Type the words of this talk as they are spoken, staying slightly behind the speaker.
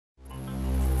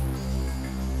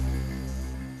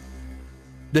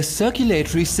The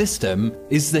circulatory system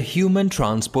is the human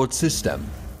transport system.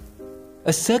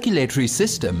 A circulatory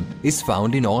system is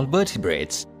found in all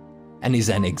vertebrates and is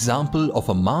an example of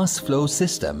a mass flow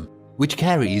system which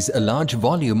carries a large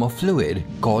volume of fluid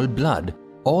called blood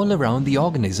all around the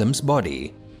organism's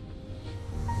body.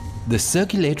 The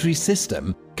circulatory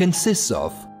system consists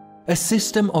of a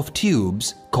system of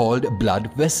tubes called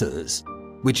blood vessels,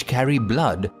 which carry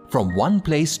blood from one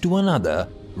place to another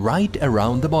right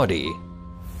around the body.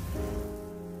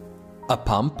 A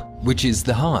pump, which is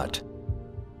the heart,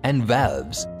 and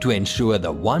valves to ensure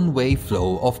the one-way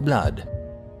flow of blood.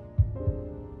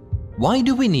 Why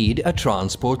do we need a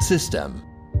transport system?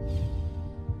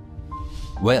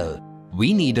 Well,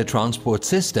 we need a transport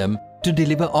system to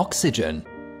deliver oxygen,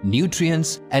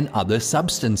 nutrients and other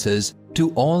substances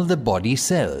to all the body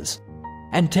cells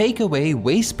and take away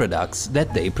waste products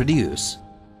that they produce.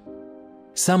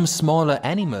 Some smaller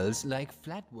animals like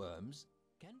flatworms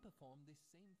can perform this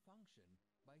same function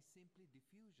by simply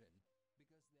diffusion because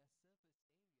their